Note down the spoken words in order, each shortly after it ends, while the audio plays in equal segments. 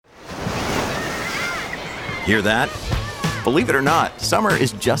Hear that? Believe it or not, summer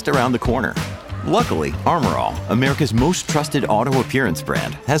is just around the corner. Luckily, Armor All, America's most trusted auto appearance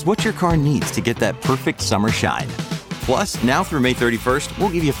brand, has what your car needs to get that perfect summer shine. Plus, now through May 31st, we'll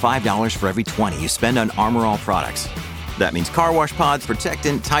give you $5 for every $20 you spend on Armor All products. That means car wash pods,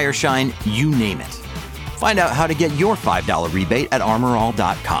 protectant, tire shine, you name it. Find out how to get your $5 rebate at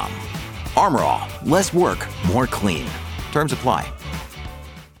armorall.com. Armor All, less work, more clean. Terms apply.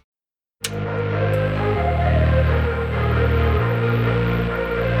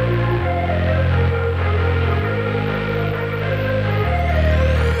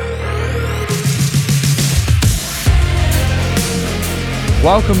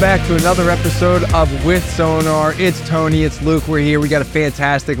 Welcome back to another episode of With Sonar. It's Tony, it's Luke, we're here. We got a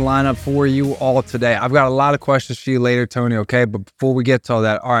fantastic lineup for you all today. I've got a lot of questions for you later, Tony, okay? But before we get to all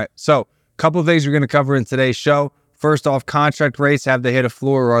that, all right, so a couple of things we're going to cover in today's show. First off, contract rates, have they hit a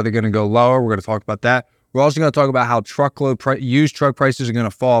floor or are they going to go lower? We're going to talk about that. We're also going to talk about how used truck prices are going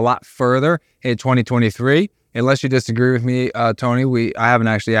to fall a lot further in 2023. Unless you disagree with me, Tony, I haven't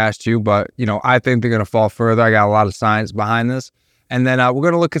actually asked you, but I think they're going to fall further. I got a lot of science behind this. And then we're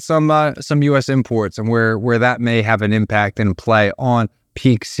going to look at some U.S. imports and where that may have an impact and play on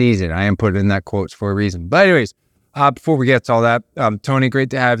peak season. I am putting in that quotes for a reason. But anyways, before we get to all that, Tony, great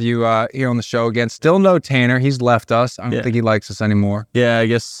to have you here on the show again. Still no Tanner. He's left us. I don't think he likes us anymore. Yeah, I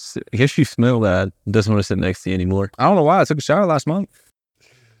guess you smell that. Doesn't want to sit next to you anymore. I don't know why. I took a shower last month.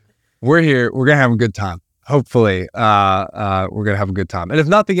 We're here. We're going to have a good time. Hopefully, we're going to have a good time. And if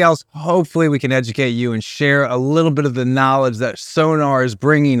nothing else, hopefully we can educate you and share a little bit of the knowledge that Sonar is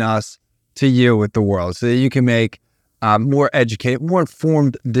bringing us to you with the world so that you can make more educated, more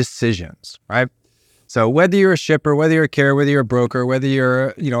informed decisions, right? So whether you're a shipper, whether you're a carrier, whether you're a broker, whether you're,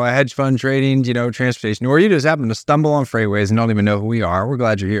 a hedge fund trading, transportation, or you just happen to stumble on freightways and don't even know who we are, we're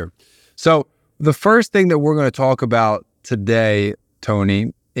glad you're here. So the first thing that we're going to talk about today,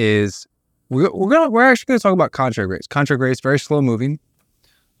 Tony, is we're actually going to talk about contract rates. Contract rates, very slow moving.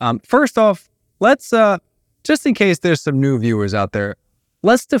 First off, let's just in case there's some new viewers out there,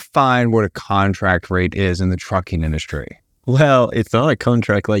 let's define what a contract rate is in the trucking industry. Well, it's not a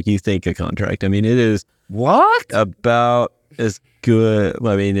contract like you think a contract. I mean, it is about as good.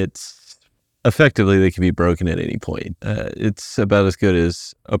 I mean, it's effectively they can be broken at any point. It's about as good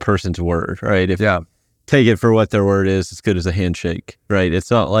as a person's word, right? Take it for what their word is, as good as a handshake, right?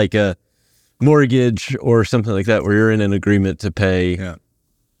 It's not like a mortgage or something like that where you're in an agreement to pay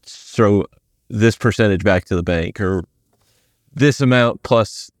throw this percentage back to the bank or this amount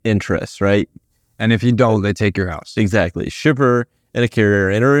plus interest, right? And if you don't, they take your house. Exactly. Shipper and a carrier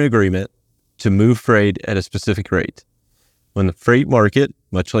enter an agreement to move freight at a specific rate. When the freight market,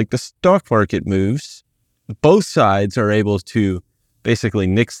 much like the stock market, moves, both sides are able to basically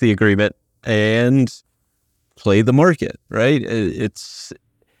nix the agreement and play the market, right?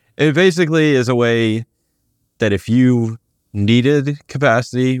 It basically is a way that if you needed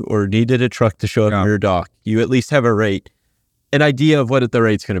capacity or needed a truck to show up on your dock, you at least have a rate, an idea of what the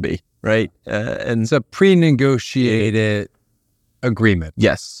rate's going to be, right? And it's a pre-negotiated agreement.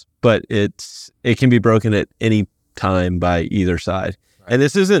 Yes, but it can be broken at any time by either side. Right.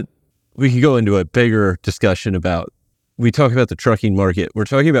 And we could go into a bigger discussion we talk about the trucking market. We're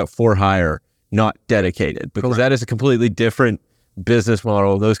talking about for hire, not dedicated, because that is a completely different business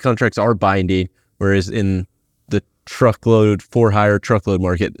model. Those contracts are binding, whereas in the truckload for hire truckload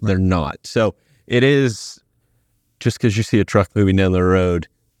market, they're not. So it is just because you see a truck moving down the road,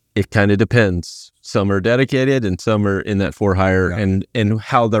 it kind of depends. Some are dedicated and some are in that for hire, and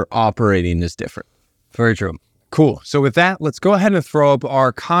how they're operating is different. Very true. Cool. So with that, let's go ahead and throw up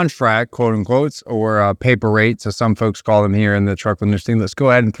our contract, quote unquote, or paper rates, as some folks call them here in the truckload industry. Let's go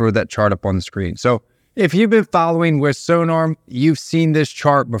ahead and throw that chart up on the screen. So if you've been following with Sonar, you've seen this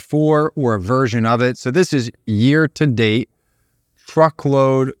chart before or a version of it. So this is year-to-date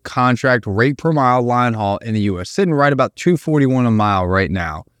truckload contract rate per mile line haul in the U.S. Sitting right about $241 a mile right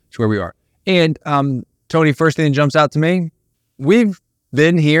now. That's where we are. And Tony, first thing that jumps out to me, we've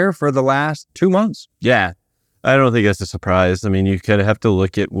been here for the last 2 months. Yeah, I don't think that's a surprise. I mean, you kind of have to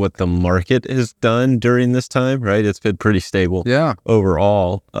look at what the market has done during this time, right? It's been pretty stable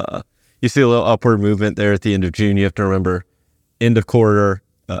overall. You see a little upward movement there at the end of June. You have to remember, end of quarter,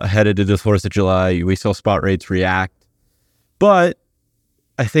 headed to the 4th of July, we saw spot rates react. But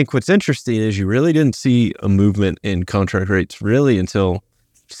I think what's interesting is you really didn't see a movement in contract rates really until,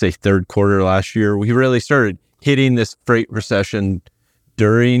 say, third quarter last year. We really started hitting this freight recession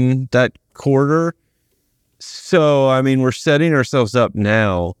during that quarter. So, I mean, we're setting ourselves up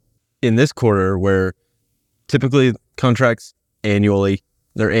now in this quarter where typically contracts annually,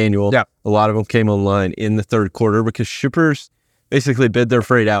 They're annual. Yeah. A lot of them came online in the third quarter because shippers basically bid their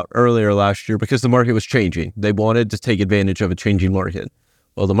freight out earlier last year because the market was changing. They wanted to take advantage of a changing market.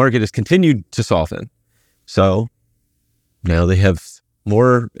 Well, the market has continued to soften. So now they have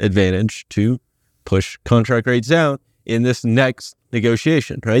more advantage to push contract rates down in this next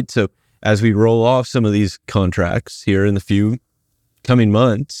negotiation, right? So as we roll off some of these contracts here in the few coming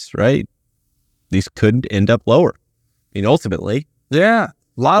months, right, these could end up lower. I mean, ultimately. Yeah.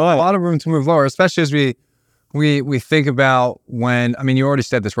 A lot of room to move lower, especially as we think about when, I mean, you already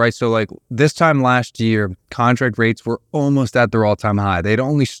said this, right? So like this time last year, contract rates were almost at their all-time high. They'd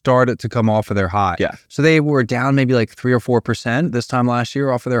only started to come off of their high. Yeah. So they were down maybe like 3 or 4% this time last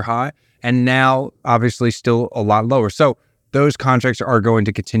year off of their high. And now obviously still a lot lower. So those contracts are going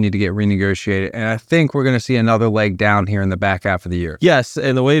to continue to get renegotiated. And I think we're going to see another leg down here in the back half of the year. Yes.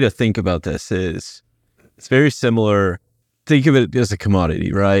 And the way to think about this is it's very similar. Think of it as a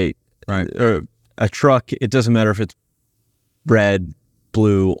commodity, right? Right. Or a truck, it doesn't matter if it's red,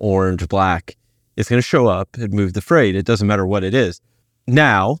 blue, orange, black. It's going to show up and move the freight. It doesn't matter what it is.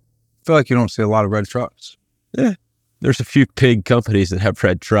 Now, I feel like you don't see a lot of red trucks. Yeah. There's a few big companies that have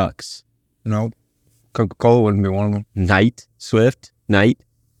red trucks. No. Coca-Cola wouldn't be one of them. Knight, Swift, Knight.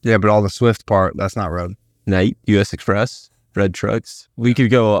 Yeah, but all the Swift part, that's not red. Knight, US Express, red trucks. I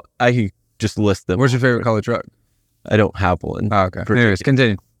could just list them. What's your favorite color truck? I don't have one. Oh, okay. Anyways,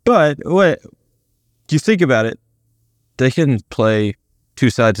 continue. But what you think about it, they can play two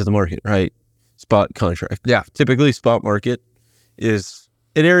sides of the market, right? Spot contract. Yeah. Typically, spot market is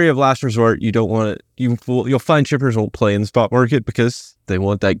an area of last resort. You don't want it. You'll find shippers won't play in the spot market because they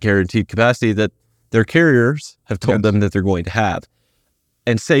want that guaranteed capacity that their carriers have told them that they're going to have.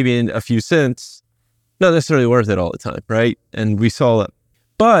 And saving a few cents, not necessarily worth it all the time, right? And we saw that.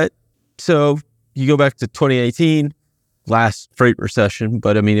 But so you go back to 2018, last freight recession,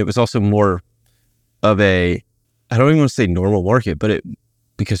 but I mean, it was also more of a, I don't even want to say normal market, but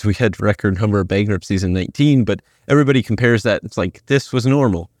because we had record number of bankruptcies in 19, but everybody compares that. It's like, this was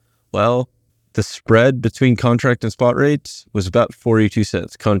normal. Well, the spread between contract and spot rates was about 42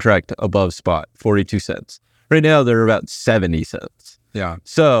 cents. Contract above spot, 42 cents. Right now, they're about 70 cents. Yeah.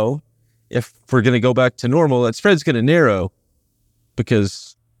 So if we're going to go back to normal, that spread's going to narrow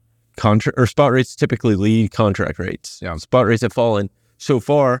because spot rates typically lead contract rates. Yeah. Spot rates have fallen so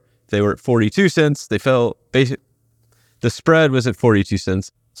far. They were at 42 cents. They fell. The spread was at 42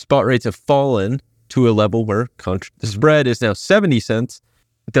 cents. Spot rates have fallen to a level where the spread is now 70 cents.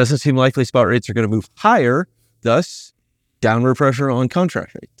 It doesn't seem likely spot rates are going to move higher, thus downward pressure on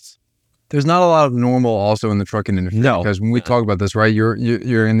contract rates. There's not a lot of normal also in the trucking industry. No. Because when we talk about this, right, you're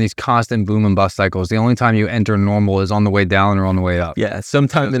in these constant boom and bust cycles. The only time you enter normal is on the way down or on the way up. Yeah,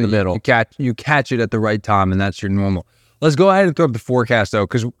 sometime in the middle. You catch it at the right time, and that's your normal. Let's go ahead and throw up the forecast, though,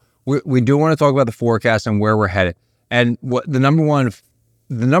 because we do want to talk about the forecast and where we're headed. And what the number one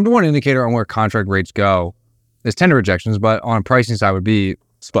indicator on where contract rates go is tender rejections, but on a pricing side would be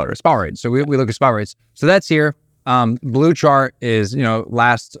spot rates. So we look at spot rates. So that's here. Blue chart is,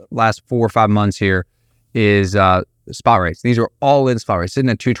 last 4 or 5 months here is spot rates. These are all in spot rates,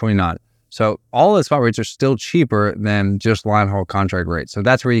 sitting at 229. So all the spot rates are still cheaper than just line haul contract rates. So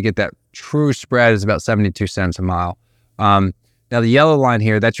that's where you get that true spread is about 72 cents a mile. Now the yellow line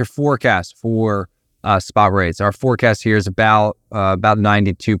here, that's your forecast for spot rates. Our forecast here is about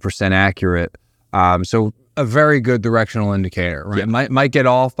 92% accurate. So a very good directional indicator, right? Yeah. Might get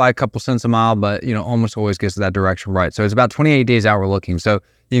off by a couple cents a mile, but almost always gets that direction right. So it's about 28 days out we're looking. So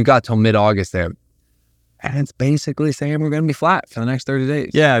you've got till mid-August there. And it's basically saying we're going to be flat for the next 30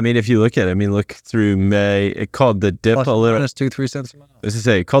 days. Yeah, I mean, if you look at it, look through May, it called the dip a little. Minus 2-3 cents a mile. As I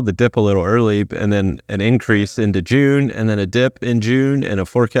say, it called the dip a little early, and then an increase into June, and then a dip in June, and a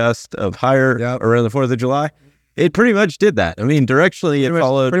forecast of higher around the 4th of July. It pretty much did that. Directionally, it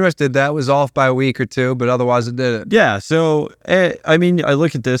followed. Pretty much did that. It was off by a week or two, but otherwise it did it. Yeah, so, I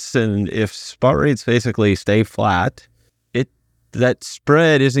look at this, and if spot rates basically stay flat, that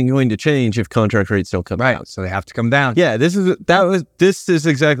spread isn't going to change if contract rates don't come down. So they have to come down. Yeah, this is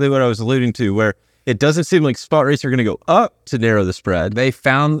exactly what I was alluding to, where it doesn't seem like spot rates are going to go up to narrow the spread. I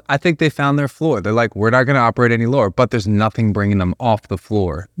think they found their floor. They're like, we're not going to operate any lower, but there's nothing bringing them off the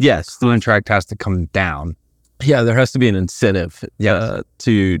floor. Yes. The contract has to come down. Yeah, there has to be an incentive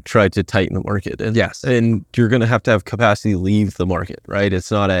to try to tighten the market. And, and you're going to have capacity leave the market, right? It's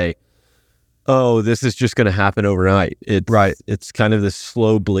not this is just going to happen overnight. It's kind of this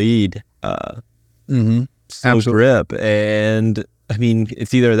slow bleed, slow drip. And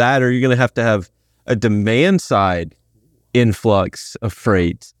it's either that or you're going to have a demand side influx of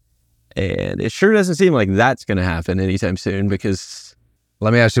freight. And it sure doesn't seem like that's going to happen anytime soon because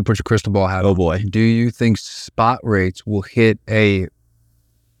Let me actually put your crystal ball hat on. Oh boy. Do you think spot rates will hit a,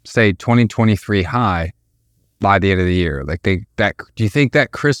 say, 2023 high by the end of the year? Like do you think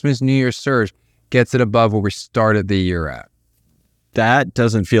that Christmas, New Year's surge gets it above where we started the year at? That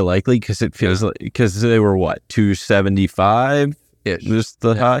doesn't feel likely because it feels like, because they were what, 275 ish was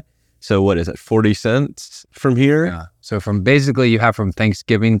the high. So what is it, 40 cents from here? Yeah. So from basically you have from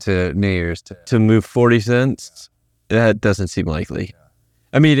Thanksgiving to New Year's to move 40 cents. That doesn't seem likely.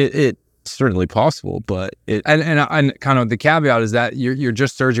 I mean, it's certainly possible, but and kind of the caveat is that you're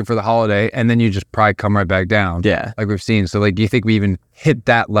just surging for the holiday, and then you just probably come right back down. Yeah, like we've seen. So, like, do you think we even hit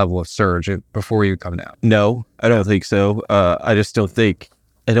that level of surge before we come down? No, I don't think so. I just don't think.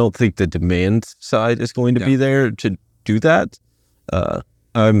 I don't think the demand side is going to be there to do that.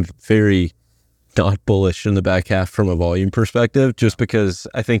 I'm very not bullish in the back half from a volume perspective, just because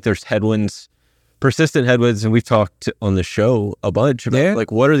I think there's persistent headwinds, and we've talked on the show a bunch about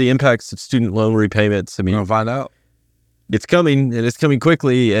like what are the impacts of student loan repayments. I mean, we'll find out. It's coming, and it's coming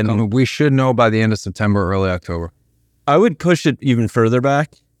quickly, and we should know by the end of September, early October. I would push it even further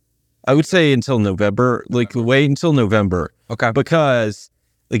back. I would say until November, like wait until November. Okay. Because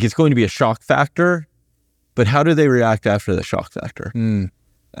like it's going to be a shock factor, but how do they react after the shock factor?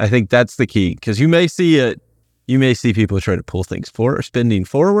 I think that's the key, because you may see people try to pull things spending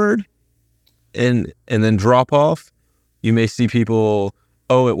forward and then drop off. You may see people,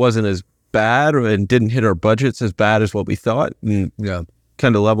 it wasn't as bad and didn't hit our budgets as bad as what we thought, and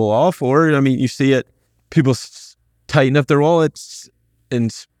kind of level off. Or, I mean, you see it, people tighten up their wallets,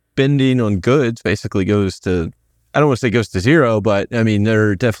 and spending on goods basically goes to, I don't want to say goes to zero, but I mean,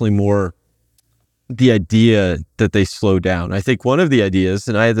 they're definitely more the idea that they slow down. I think one of the ideas,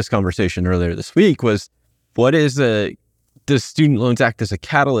 and I had this conversation earlier this week, was does student loans act as a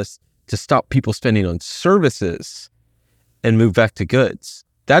catalyst to stop people spending on services and move back to goods?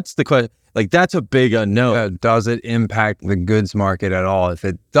 That's the question. Like, that's a big unknown. Does it impact the goods market at all? If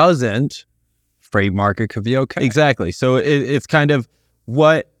it doesn't, freight market could be okay. Exactly. So it's kind of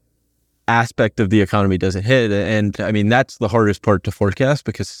what aspect of the economy does it hit? And I mean, that's the hardest part to forecast,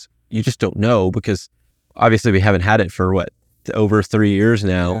 because you just don't know, because obviously we haven't had it for over 3 years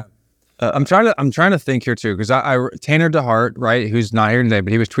now. Yeah. I'm trying to think here too, because Tanner DeHart, right, who's not here today,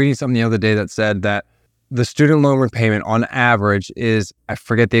 but he was tweeting something the other day that said that the student loan repayment on average is, I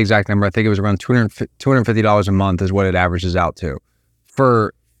forget the exact number, I think it was around $250 a month is what it averages out to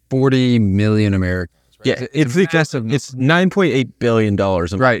for 40 million Americans. Right? Yeah, it's $9.8 billion a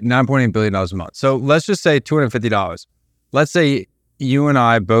month. Right, $9.8 billion a month. So let's just say $250. Let's say you and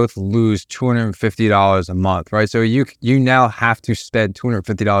I both lose $250 a month, right? So you now have to spend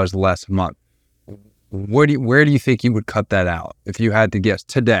 $250 less a month. Where do you think you would cut that out? If you had to guess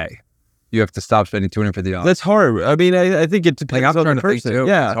today, you have to stop spending $250. That's hard. I mean, I think it depends on the person.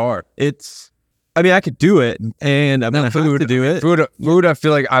 Yeah, it's hard. I mean, I could do it, and I'm going to have to do it. Food, I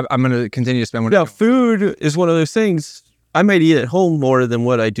feel like I'm going to continue to spend money. Now, food is one of those things. I might eat at home more than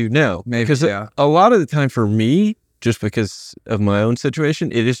what I do now. Maybe, because a lot of the time for me, just because of my own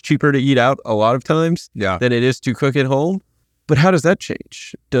situation, it is cheaper to eat out a lot of times than it is to cook at home. But how does that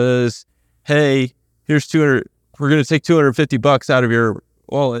change? Hey, here's $200, we're going to take $250 out of your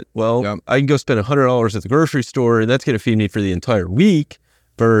wallet. Well, I can go spend $100 at the grocery store, and that's going to feed me for the entire week,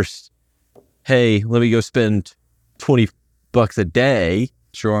 versus, hey, let me go spend $20 a day.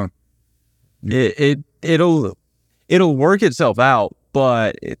 Sure. It'll work itself out,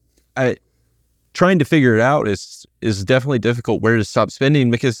 but trying to figure it out is definitely difficult, where to stop spending,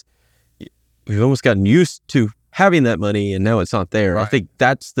 because we've almost gotten used to having that money, and now it's not there. Right. I think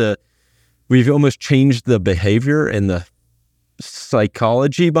we've almost changed the behavior and the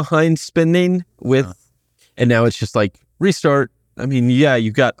psychology behind spending and now it's just like restart. I mean,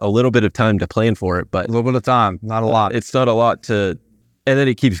 you've got a little bit of time to plan for it, but a little bit of time, not a lot. It's not a lot and then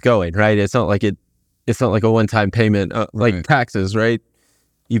it keeps going, right? It's not like a one-time payment, like taxes, right?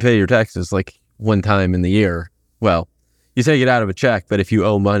 You pay your taxes like one time in the year. Well, you take it out of a check, but if you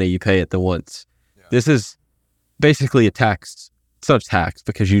owe money, you pay it the once. Yeah. This is basically a tax. It's not a tax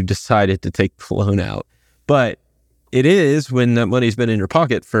because you decided to take the loan out, but it is when that money's been in your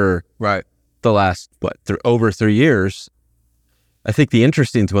pocket for the last, over 3 years. I think the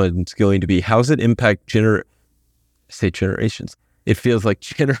interesting one is going to be, how's it impact generations? It feels like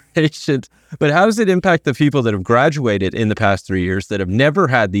generations, but how does it impact the people that have graduated in the past 3 years that have never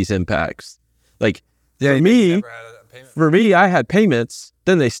had these impacts? Like, for me, I had payments,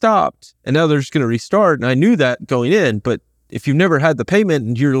 then they stopped, and now they're just going to restart. And I knew that going in, but if you've never had the payment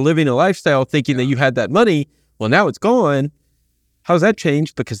and you're living a lifestyle thinking that you had that money, well, now it's gone. How's that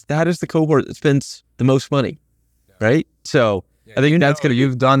changed? Because that is the cohort that spends the most money, right? So I think that's going to...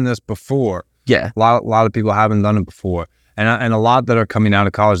 You've done this before. Yeah. A lot of people haven't done it before. And a lot that are coming out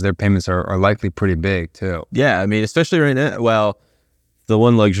of college, their payments are likely pretty big too. Yeah, I mean, especially right now. Well, the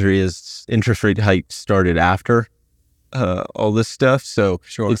one luxury is interest rate hike started after all this stuff. So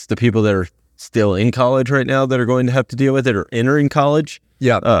it's the people that are still in college right now that are going to have to deal with it, or entering college.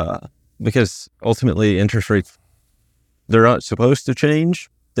 Yeah. Because ultimately interest rates, they're not supposed to change.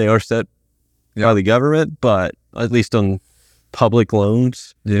 They are set by the government, but at least on public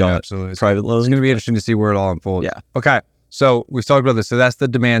loans, absolutely. Private loans. It's going to be interesting to see where it all unfolds. Yeah. Okay. So we've talked about this. So that's the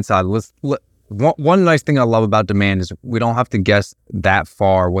demand side. One nice thing I love about demand is we don't have to guess that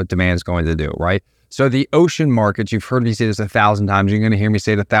far what demand is going to do, right? So the ocean markets, you've heard me say this 1,000 times. You're going to hear me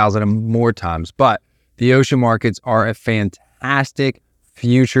say it 1,000 and more times. But the ocean markets are a fantastic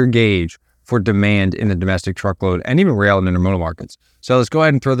future gauge for demand in the domestic truckload and even rail and intermodal markets. So let's go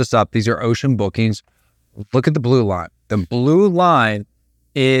ahead and throw this up. These are ocean bookings. Look at the blue line. The blue line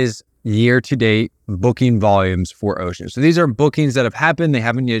is year-to-date booking volumes for ocean. So these are bookings that have happened. They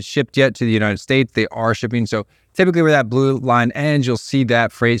haven't yet shipped yet to the United States. They are shipping. So typically where that blue line ends, you'll see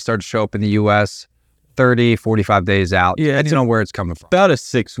that freight start to show up in the U.S. 30, 45 days out. Yeah, depending on where it's coming from. About a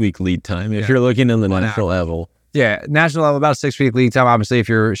 6-week lead time if you're looking on the national level. Yeah, national level, about a 6-week lead time. Obviously, if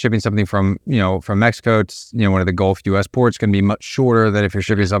you're shipping something from Mexico to, one of the Gulf U.S. ports, going to be much shorter than if you're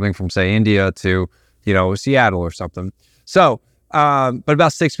shipping something from, say, India to, Seattle or something. So, but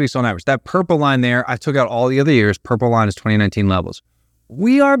about 6 weeks on average. That purple line there, I took out all the other years. Purple line is 2019 levels.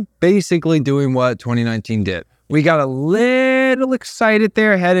 We are basically doing what 2019 did. We got a little excited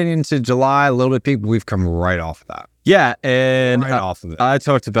there heading into July, a little bit peak, but we've come right off of that. Yeah, and right off of it. I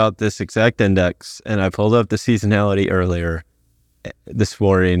talked about this exact index, and I pulled up the seasonality earlier this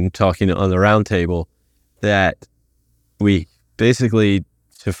morning, talking on the roundtable, that we basically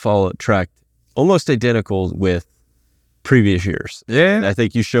to follow track almost identical with previous years. Yeah. And I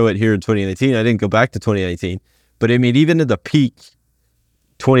think you show it here in 2019. I didn't go back to 2019, but I mean, even at the peak,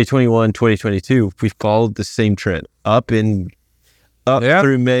 2021, 2022, we followed the same trend up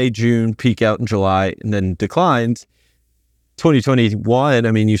through May, June, peak out in July, and then declines. 2021,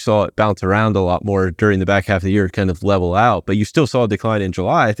 I mean, you saw it bounce around a lot more during the back half of the year, kind of level out, but you still saw a decline in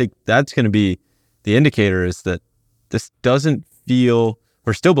July. I think that's going to be the indicator, is that this doesn't feel,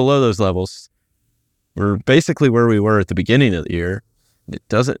 we're still below those levels. We're basically where we were at the beginning of the year. It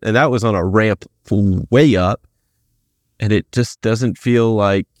doesn't, and that was on a ramp way up, and it just doesn't feel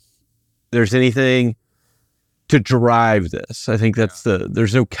like there's anything to drive this. I think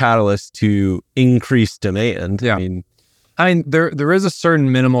there's no catalyst to increase demand. Yeah. I mean, there is a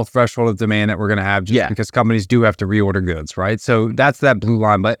certain minimal threshold of demand that we're going to have just because companies do have to reorder goods, right? So that's that blue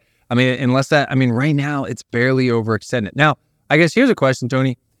line. But I mean, right now it's barely overextended. Now, I guess here's a question,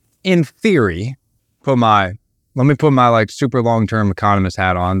 Tony. In theory, let me put my like super long-term economist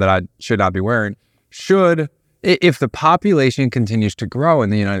hat on that I should not be wearing. If the population continues to grow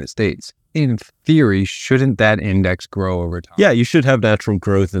in the United States, in theory, shouldn't that index grow over time? Yeah, you should have natural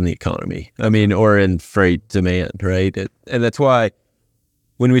growth in the economy. I mean, or in freight demand, right? And that's why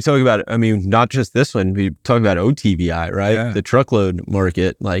when we talk about it, I mean, not just this one, we talk about OTVI, right? Yeah. The truckload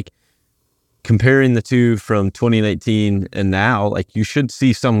market, like comparing the two from 2019 and now, like you should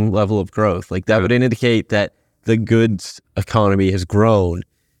see some level of growth. Like that would indicate that the goods economy has grown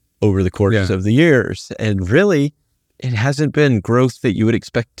over the course of the years. And really, it hasn't been growth that you would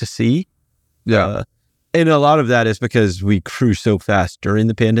expect to see. Yeah. And a lot of that is because we grew so fast during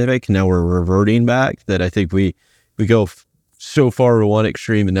the pandemic. Now we're reverting back, that I think we go so far to one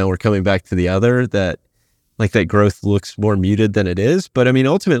extreme and now we're coming back to the other, that like that growth looks more muted than it is. But I mean,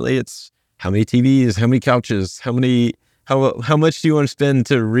 ultimately it's how many TVs, how many couches, how much do you want to spend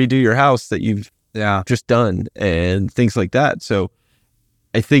to redo your house that you've just done, and things like that. So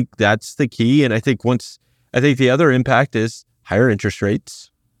I think that's the key. And I think the other impact is higher interest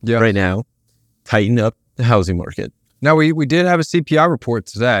rates right now tighten up the housing market. Now, we did have a CPI report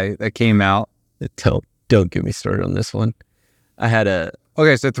today that came out. Don't get me started on this one. I had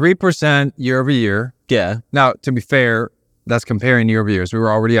Okay, so 3% year over year. Yeah. Now, to be fair, that's comparing year over year. So we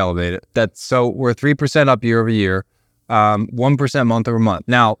were already elevated. So we're 3% up year over year, 1% month over month.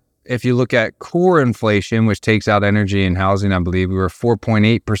 Now, if you look at core inflation, which takes out energy and housing, I believe we were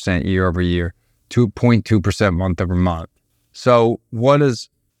 4.8% year over year, 2.2% month over month. So what is,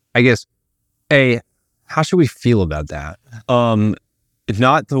 I guess, how should we feel about that? It's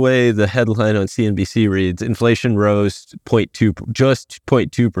not the way the headline on CNBC reads. Inflation rose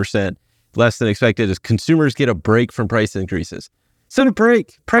 0.2%, less than expected, as consumers get a break from price increases. So the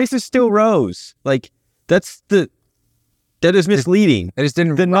prices still rose. Like That is misleading. It just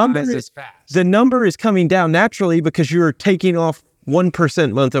didn't rise as fast. The number is coming down naturally because you're taking off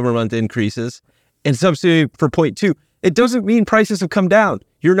 1% month-over-month increases and substituting for 0.2. It doesn't mean prices have come down.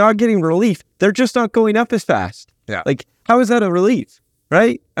 You're not getting relief. They're just not going up as fast. Yeah. Like, how is that a relief,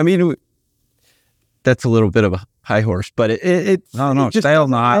 right? I mean, that's a little bit of a high horse, but No, stay on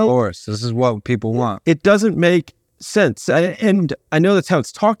the high horse. This is what people want. It doesn't make sense. And I know that's how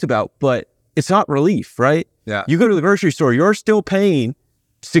it's talked about, but it's not relief, right? Yeah. You go to the grocery store, you're still paying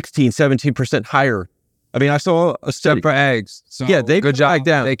 16, 17% higher. I mean, I saw a study. Except for eggs. So yeah, they good job.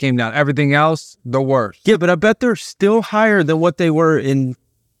 down. They came down. Everything else, the worst. Yeah, but I bet they're still higher than what they were in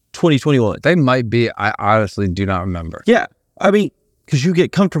 2021. They might be. I honestly do not remember. Yeah. I mean, because you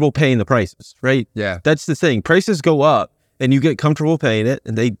get comfortable paying the prices, right? Yeah. That's the thing. Prices go up and you get comfortable paying it,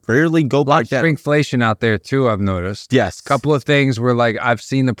 and they rarely go back down. Shrinkflation out there too, I've noticed. Yes. A couple of things where like I've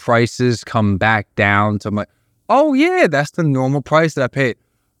seen the prices come back down to my, oh yeah, that's the normal price that I paid.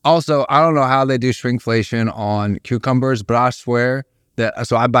 Also, I don't know how they do shrinkflation on cucumbers, but I swear that,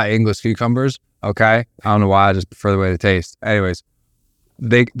 so I buy English cucumbers, okay? I don't know why, I just prefer the way they taste. Anyways,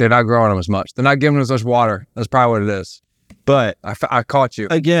 they're not growing them as much. They're not giving them as much water. That's probably what it is. But I caught you.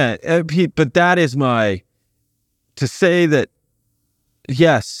 Again, but that is to say that,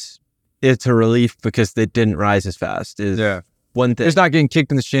 yes, it's a relief because they didn't rise as fast is one thing. It's not getting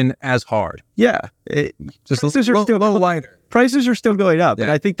kicked in the shin as hard. Yeah. Just prices are still a little lighter. Prices are still going up. Yeah.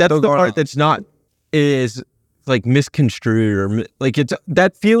 And I think that's the part that's not, is like misconstrued or like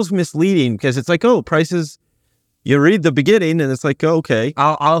that feels misleading because it's like, oh, prices, you read the beginning and it's like, oh, okay.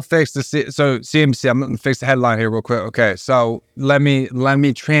 I'll fix the, so CMC, I'm going to fix the headline here real quick. Okay. So let me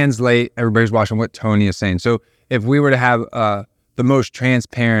translate everybody's watching what Tony is saying. So if we were to have the most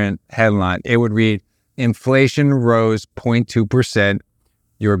transparent headline, it would read, inflation rose 0.2%.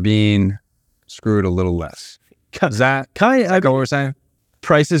 You're being screwed a little less. Is that kind of what we're saying?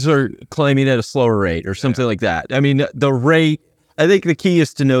 Prices are climbing at a slower rate or something like that. I mean, the rate, I think the key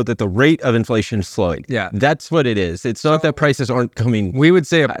is to know that the rate of inflation is slowing. Yeah. That's what it is. It's not that prices aren't coming. We would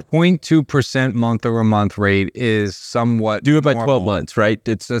say a 0.2% month over month rate is somewhat Do it by normal. 12 months, right?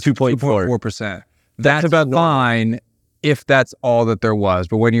 It's 2.4%. That's about fine if that's all that there was.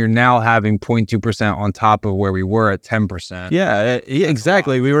 But when you're now having 0.2% on top of where we were at 10%. Yeah,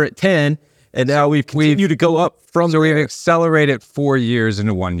 exactly. We were at 10 and now we've continued to go up from So we've accelerated 4 years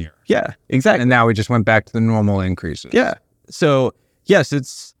into 1 year. Yeah, exactly. And now we just went back to the normal increases. Yeah. So yes,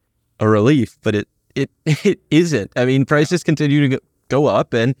 it's a relief, but it isn't. I mean, prices continue to go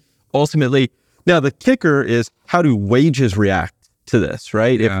up, and ultimately, now the kicker is how do wages react to this,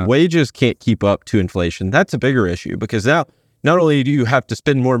 right? Yeah. If wages can't keep up to inflation, that's a bigger issue because now not only do you have to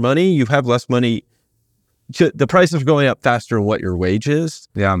spend more money, you have less money. The prices are going up faster than what your wage is.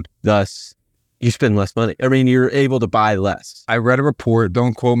 Yeah. Thus, you spend less money. I mean, you're able to buy less. I read a report,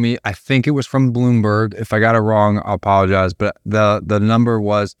 don't quote me. I think it was from Bloomberg. If I got it wrong, I'll apologize. But the number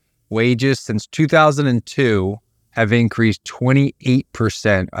was wages since 2002 have increased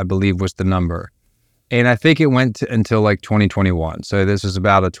 28%, I believe was the number. And I think it went until like 2021. So this is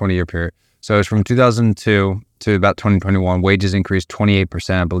about a 20-year period. So it's from 2002 to about 2021. Wages increased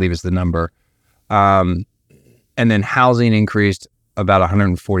 28%, I believe is the number. And then housing increased about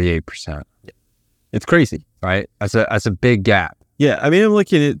 148%. It's crazy, right? That's a big gap. Yeah, I mean, I'm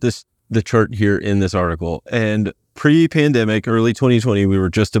looking at the chart here in this article, and pre-pandemic, early 2020, we were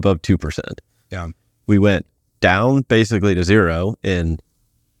just above 2%. Yeah, we went down basically to zero in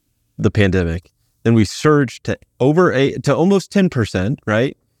the pandemic. Then we surged to almost 10%,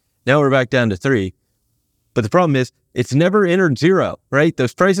 right? Now we're back down to 3%. But the problem is, it's never entered zero, right?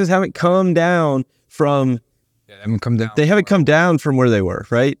 Those prices haven't come down from. They haven't come down. They haven't come down from where they were,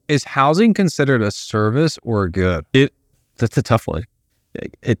 right? Is housing considered a service or a good? That's a tough one.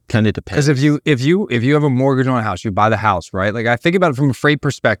 It kind of depends. Because if you have a mortgage on a house, you buy the house, right? Like I think about it from a freight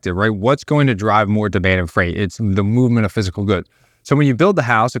perspective, right? What's going to drive more demand in freight? It's the movement of physical goods. So when you build the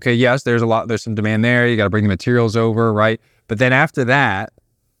house, okay, yes, there's some demand there. You got to bring the materials over, right? But then after that,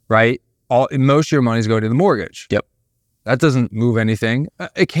 right, most of your money is going to the mortgage. Yep. That doesn't move anything.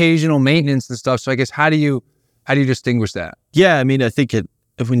 Occasional maintenance and stuff. So I guess how do you distinguish that? Yeah, I mean, I think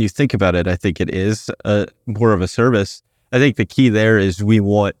when you think about it, I think it is more of a service. I think the key there is we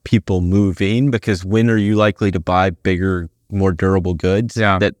want people moving, because when are you likely to buy bigger, more durable goods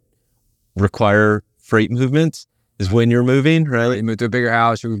that require freight movements? Is when you're moving, right? You move to a bigger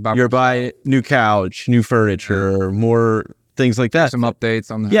house, you're buying new couch, new furniture, more things like that. Some updates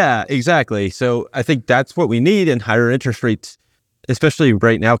on that. Yeah, exactly. So I think that's what we need, and higher interest rates, especially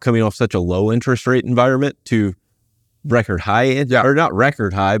right now coming off such a low interest rate environment to record high, or not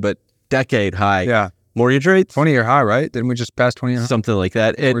record high, but decade high mortgage rates. 20-year high, right? Didn't we just pass 20-year high? Something like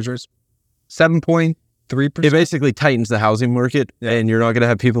that. Mortgage rates. 7.3%. It basically tightens the housing market, and you're not going to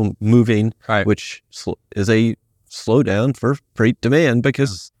have people moving, which is a slowdown for freight demand,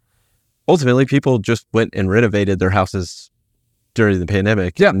 because ultimately people just went and renovated their houses during the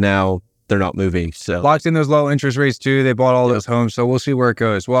pandemic. Yeah. Now they're not moving. So locked in those low interest rates too. They bought all those homes. So we'll see where it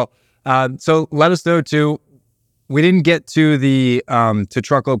goes. Well, so let us know too. We didn't get to the to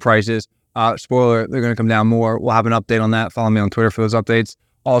truckload prices. Spoiler, they're going to come down more. We'll have an update on that. Follow me on Twitter for those updates.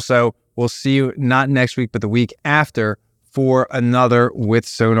 Also, we'll see you not next week, but the week after for another With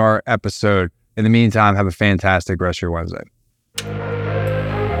Sonar episode. In the meantime, have a fantastic rest of your Wednesday.